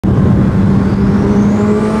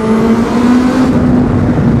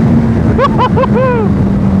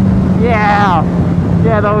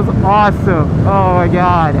god, that was awesome. Oh my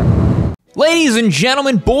god. Ladies and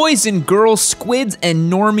gentlemen, boys and girls, squids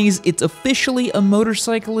and normies, it's officially a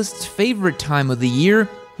motorcyclist's favorite time of the year.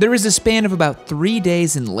 There is a span of about 3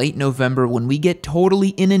 days in late November when we get totally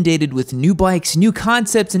inundated with new bikes, new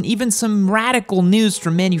concepts, and even some radical news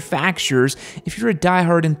from manufacturers. If you're a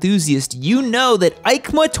diehard enthusiast, you know that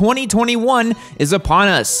EICMA 2021 is upon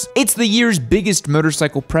us. It's the year's biggest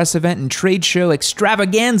motorcycle press event and trade show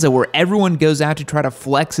extravaganza where everyone goes out to try to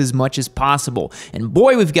flex as much as possible. And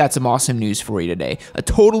boy, we've got some awesome news for you today. A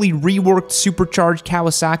totally reworked, supercharged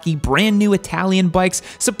Kawasaki, brand new Italian bikes,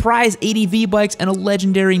 surprise ADV bikes, and a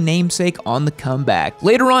legendary namesake on the comeback.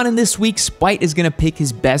 Later on in this week, Spite is going to pick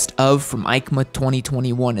his best of from EICMA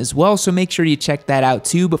 2021 as well, so make sure you check that out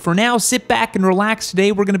too. But for now, sit back and relax.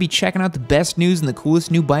 Today, we're going to be checking out the best news and the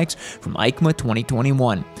coolest new bikes from EICMA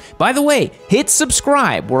 2021. By the way, hit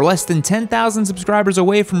subscribe. We're less than 10,000 subscribers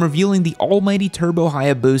away from revealing the almighty Turbo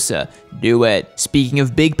Hayabusa. Do it. Speaking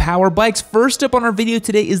of big power bikes, first up on our video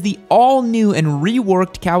today is the all-new and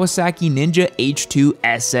reworked Kawasaki Ninja H2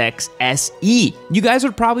 SX SE. You guys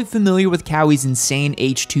are probably familiar with Kawai's insane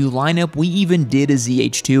H2 lineup. We even did a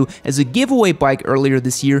ZH2 as a giveaway bike earlier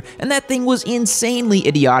this year, and that thing was insanely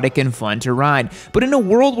idiotic and fun to ride. But in a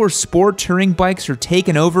world where sport touring bikes are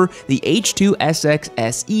taken over, the H2 SX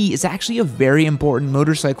SE is actually a very important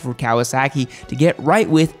motorcycle for Kawasaki to get right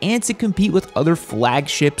with and to compete with other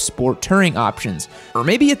flagship sport touring options. Or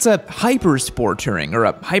maybe it's a hyper sport touring or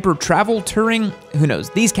a hyper travel touring, who knows?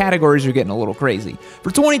 These categories are getting a little crazy.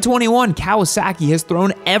 For 2021, Kawasaki has thrown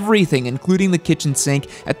everything, including the kitchen sink,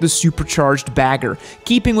 at the supercharged bagger.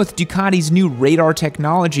 Keeping with Ducati's new radar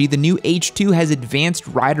technology, the new H2 has advanced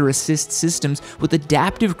rider assist systems with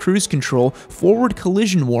adaptive cruise control, forward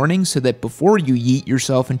collision warning so that before you yeet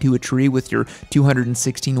yourself into a tree with your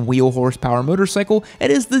 216 wheel horsepower motorcycle, it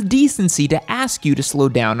is the decency to ask you to slow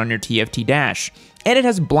down on your TFT dash. And it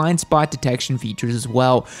has blind spot detection features as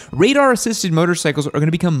well. Radar-assisted motorcycles are going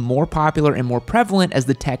to become more popular and more prevalent as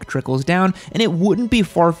the tech trickles down, and it wouldn't be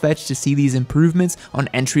far-fetched to see these improvements on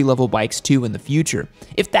entry-level bikes too in the future.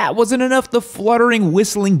 If that wasn't enough, the fluttering,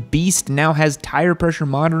 whistling beast now has tire pressure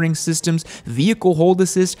monitoring systems, vehicle hold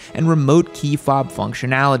assist, and remote key fob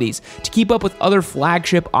functionalities. To keep up with other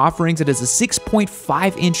flagship offerings, it has a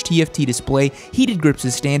 6.5-inch TFT display, heated grips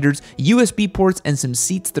as standards, USB ports, and some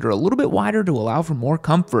seats that are a little bit wider to allow for more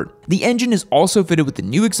comfort. The engine is also fitted with the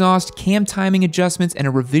new exhaust, cam timing adjustments,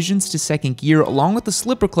 and revisions to second gear, along with the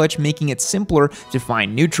slipper clutch, making it simpler to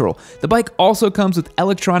find neutral. The bike also comes with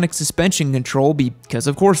electronic suspension control, because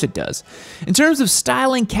of course it does. In terms of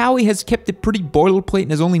styling, Kawi has kept it pretty boilerplate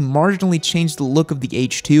and has only marginally changed the look of the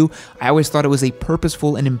H2. I always thought it was a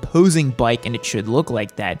purposeful and imposing bike, and it should look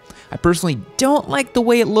like that. I personally don't like the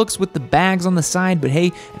way it looks with the bags on the side, but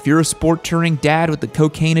hey, if you're a sport touring dad with a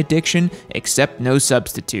cocaine addiction, accept no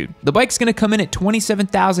substitute. The bike's going to come in at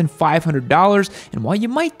 $27,500, and while you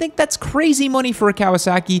might think that's crazy money for a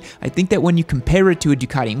Kawasaki, I think that when you compare it to a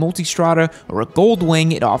Ducati Multistrada or a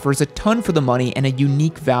Goldwing, it offers a ton for the money and a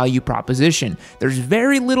unique value proposition. There's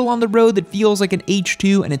very little on the road that feels like an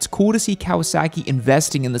H2, and it's cool to see Kawasaki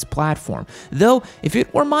investing in this platform. Though, if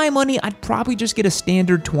it were my money, I'd probably just get a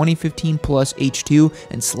standard 2015 plus H2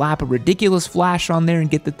 and slap a ridiculous flash on there and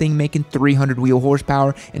get the thing making 300 wheel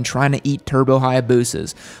horsepower and trying to eat Turbo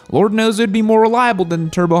Hayabusas. Lord knows it'd be more reliable than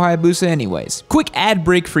the Turbo Hayabusa anyways. Quick ad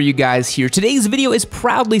break for you guys here. Today's video is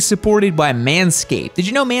proudly supported by Manscaped. Did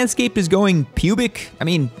you know Manscaped is going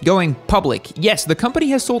going public? Yes, the company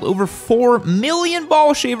has sold over 4 million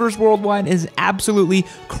ball shavers worldwide and is absolutely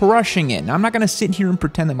crushing it. Now, I'm not going to sit here and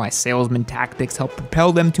pretend that my salesman tactics helped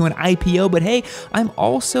propel them to an IPO, but hey, I'm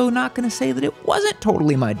also not going to say that it wasn't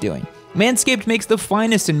totally my doing. Manscaped makes the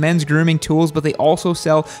finest in men's grooming tools, but they also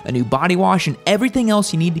sell a new body wash and everything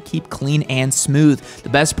else you need to keep clean and smooth. The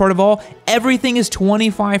best part of all, everything is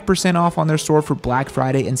 25% off on their store for Black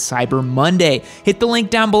Friday and Cyber Monday. Hit the link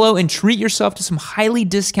down below and treat yourself to some highly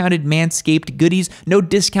discounted Manscaped goodies. No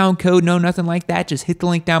discount code, no nothing like that. Just hit the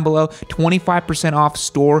link down below, 25% off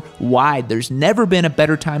store-wide. There's never been a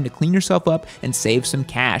better time to clean yourself up and save some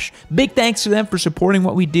cash. Big thanks to them for supporting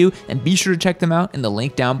what we do, and be sure to check them out in the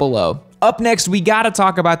link down below. Up next, we gotta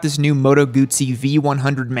talk about this new Moto Guzzi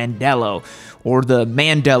V100 Mandello, or the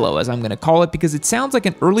Mandello as I'm gonna call it, because it sounds like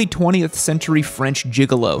an early 20th century French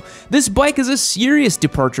gigolo. This bike is a serious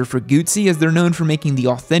departure for Guzzi, as they're known for making the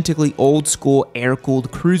authentically old school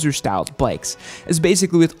air-cooled cruiser-styled bikes. As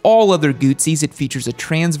basically with all other Guzzis, it features a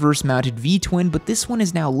transverse mounted V-twin, but this one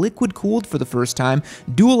is now liquid-cooled for the first time,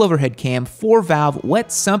 dual overhead cam, 4-valve,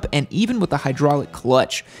 wet sump, and even with a hydraulic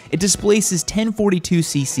clutch. It displaces 1042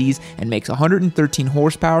 cc's and makes 113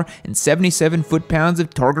 horsepower and 77 foot-pounds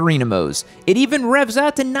of torque. It even revs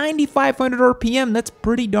out to 9,500 RPM. That's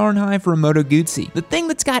pretty darn high for a Moto Guzzi. The thing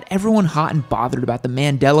that's got everyone hot and bothered about the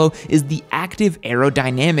Mandello is the active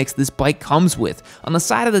aerodynamics this bike comes with. On the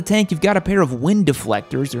side of the tank, you've got a pair of wind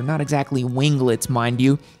deflectors, they're not exactly winglets, mind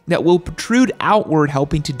you, that will protrude outward,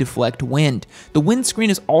 helping to deflect wind. The windscreen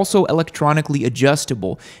is also electronically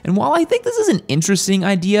adjustable, and while I think this is an interesting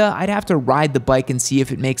idea, I'd have to ride the bike and see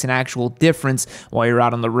if it makes an actual difference while you're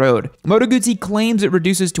out on the road. Moto Guzzi claims it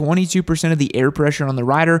reduces 22% of the air pressure on the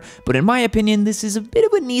rider, but in my opinion, this is a bit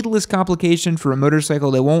of a needless complication for a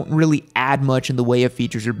motorcycle that won't really add much in the way of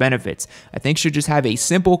features or benefits. I think should just have a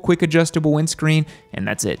simple, quick adjustable windscreen, and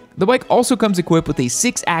that's it. The bike also comes equipped with a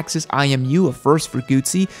 6-axis IMU, a first for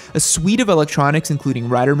Guzzi, a suite of electronics including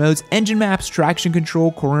rider modes, engine maps, traction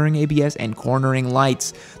control, cornering ABS, and cornering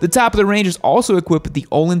lights. The top of the range is also equipped with the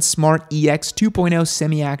Olin Smart EX 2.0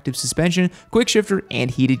 semi-active suspension, quick shifter, and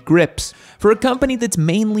heated grips. For a company that's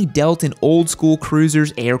mainly dealt in old-school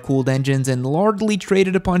cruisers, air-cooled engines, and largely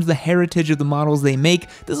traded upon the heritage of the models they make,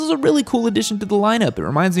 this is a really cool addition to the lineup. It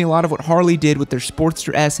reminds me a lot of what Harley did with their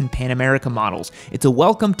Sportster S and Pan America models. It's a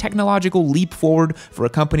welcome technological leap forward for a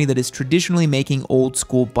company that is traditionally making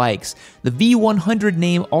old-school bikes. The V100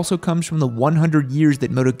 name also comes from the 100 years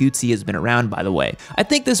that Moto Guzzi has been around, by the way. I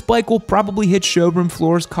think this bike will probably hit showroom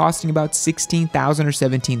floors costing about $16,000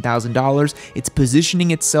 or $17,000. It's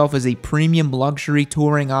positioning itself as a premium luxury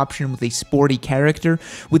touring option with a sporty character.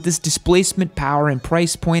 With this displacement, power, and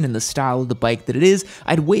price point and the style of the bike that it is,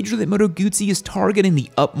 I'd wager that Moto Guzzi is targeting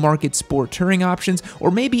the upmarket sport touring options,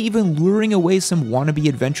 or maybe even luring away some wannabe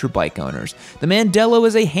adventure bike owners. The Mandello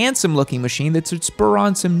is a handsome looking machine that should spur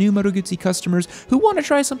on some new Moto Guzzi customers who want to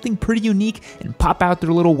try something pretty unique and pop out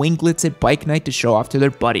their little winglets at bike night to show off to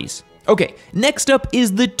their buddies. Okay, next up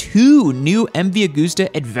is the two new MV Agusta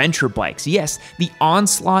adventure bikes. Yes, the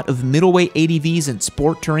onslaught of middleweight ADVs and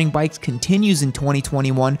sport touring bikes continues in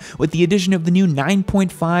 2021 with the addition of the new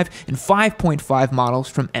 9.5 and 5.5 models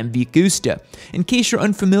from MV Agusta. In case you're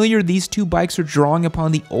unfamiliar, these two bikes are drawing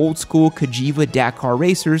upon the old school Cagiva Dakar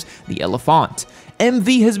racers, the Elephant.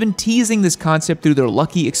 MV has been teasing this concept through their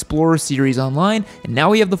Lucky Explorer series online, and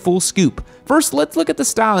now we have the full scoop. First, let's look at the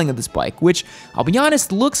styling of this bike, which, I'll be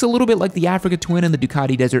honest, looks a little bit like the Africa Twin and the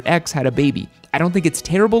Ducati Desert X had a baby. I don't think it's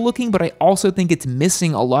terrible looking, but I also think it's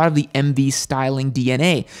missing a lot of the MV styling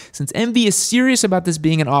DNA. Since MV is serious about this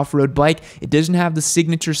being an off-road bike, it doesn't have the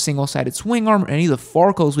signature single-sided swing arm or any of the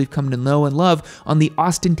Farkles we've come to know and love on the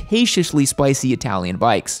ostentatiously spicy Italian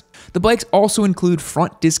bikes. The bikes also include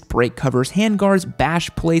front disc brake covers, handguards, bash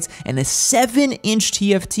plates, and a 7-inch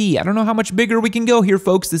TFT. I don't know how much bigger we can go here,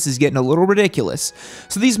 folks. This is getting a little ridiculous.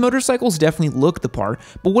 So these motorcycles definitely look the part,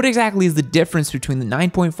 but what exactly is the difference between the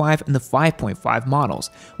 9.5 and the 5.5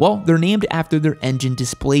 models? Well, they're named after their engine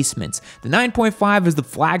displacements. The 9.5 is the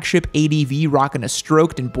flagship ADV rocking a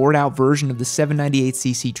stroked and bored-out version of the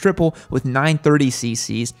 798cc triple with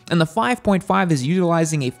 930cc's, and the 5.5 is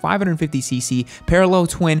utilizing a 550cc parallel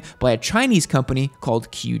twin by a Chinese company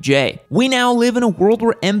called QJ. We now live in a world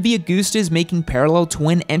where MV Agusta is making parallel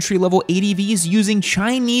twin entry-level ADVs using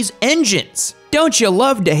Chinese engines. Don't you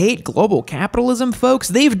love to hate global capitalism, folks?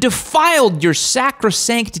 They've defiled your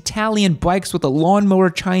sacrosanct Italian bikes with a lawnmower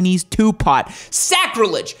Chinese two-pot.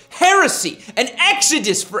 Sacrilege, heresy, an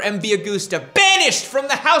exodus for MV Agusta, banished from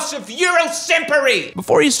the house of Eurosemperi!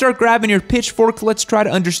 Before you start grabbing your pitchforks, let's try to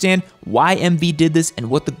understand why MV did this and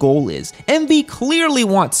what the goal is. MV clearly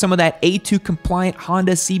wants some of that A2-compliant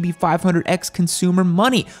Honda CB500X consumer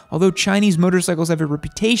money. Although Chinese motorcycles have a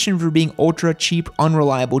reputation for being ultra-cheap,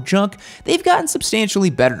 unreliable junk, they've gotten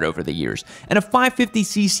substantially better over the years, and a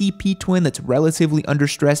 550cc P-twin that's relatively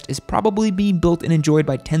understressed is probably being built and enjoyed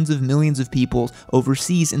by tens of millions of people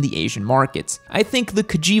overseas in the Asian markets. I think the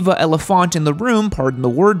Cagiva elephant in the room, pardon the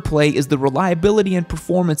wordplay, is the reliability and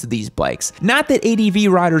performance of these bikes. Not that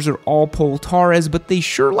ADV riders are all Poltares, but they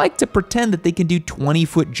sure like to pretend that they can do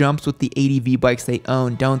 20-foot jumps with the ADV bikes they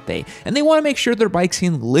own, don't they? And they want to make sure their bikes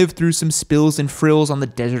can live through some spills and frills on the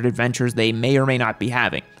desert adventures they may or may not be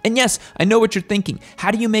having. And yes, I know what you're thinking. How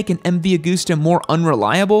do you make an MV Agusta more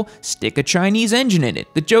unreliable? Stick a Chinese engine in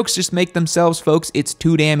it. The jokes just make themselves, folks. It's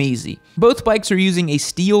too damn easy. Both bikes are using a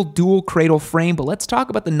steel dual cradle frame, but let's talk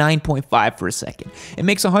about the 9.5 for a second. It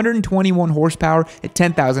makes 121 horsepower at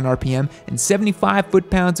 10,000 RPM and 75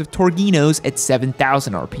 foot-pounds of torginos at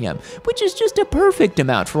 7,000 RPM, which is just a perfect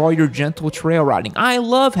amount for all your gentle trail riding. I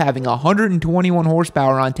love having 121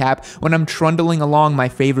 horsepower on tap when I'm trundling along my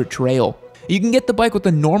favorite trail. You can get the bike with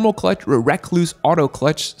a normal clutch or a Recluse auto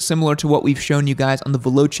clutch, similar to what we've shown you guys on the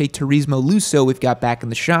Veloce Turismo Lusso we've got back in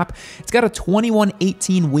the shop. It's got a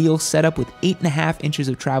 2118 wheel setup with 8.5 inches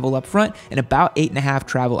of travel up front and about 8.5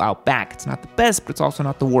 travel out back. It's not the best, but it's also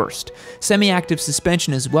not the worst. Semi-active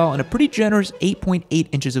suspension as well, and a pretty generous 8.8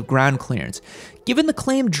 inches of ground clearance. Given the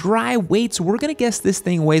claimed dry weights, we're gonna guess this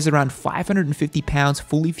thing weighs around 550 pounds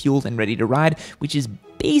fully fueled and ready to ride, which is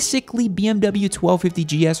basically BMW 1250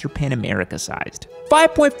 GS or Pan America sized.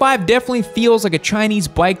 5.5 definitely feels like a Chinese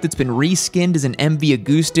bike that's been reskinned as an MV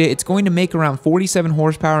Agusta. It's going to make around 47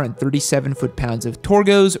 horsepower and 37 foot-pounds of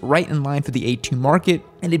torgos, right in line for the A2 market,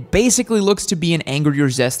 and it basically looks to be an angrier,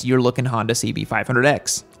 zestier looking Honda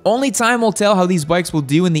CB500X. Only time will tell how these bikes will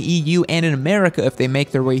do in the EU and in America if they make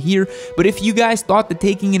their way here, but if you guys thought that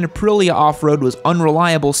taking an Aprilia off-road was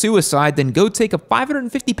unreliable suicide, then go take a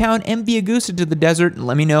 550-pound MV Agusta to the desert and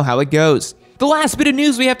let me know how it goes. The last bit of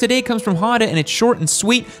news we have today comes from Honda, and it's short and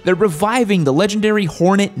sweet. They're reviving the legendary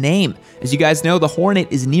Hornet name. As you guys know, the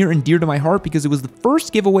Hornet is near and dear to my heart because it was the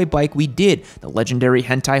first giveaway bike we did, the legendary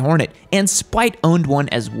Hentai Hornet, and Spite owned one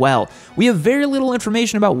as well. We have very little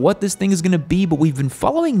information about what this thing is going to be, but we've been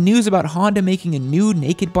following news about Honda making a new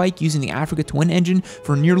naked bike using the Africa Twin engine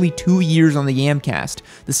for nearly 2 years on the Yamcast.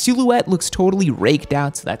 The silhouette looks totally raked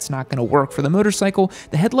out, so that's not going to work for the motorcycle.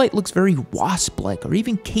 The headlight looks very Wasp-like or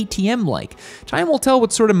even KTM-like. Time will tell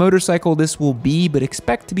what sort of motorcycle this will be, but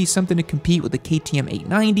expect to be something to compete with the KTM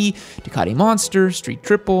 890, Ducati Monster, Street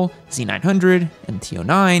Triple, Z900,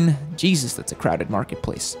 MT09. Jesus, that's a crowded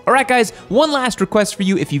marketplace. Alright guys, one last request for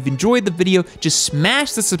you. If you've enjoyed the video, just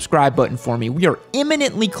smash the subscribe button for me. We are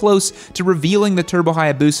imminently close to revealing the Turbo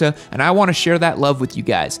Hayabusa, and I want to share that love with you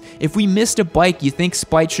guys. If we missed a bike you think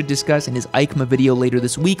Spite should discuss in his EICMA video later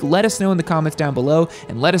this week, let us know in the comments down below,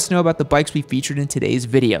 and let us know about the bikes we featured in today's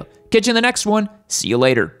video. Catch you in the next one. See you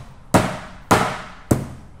later.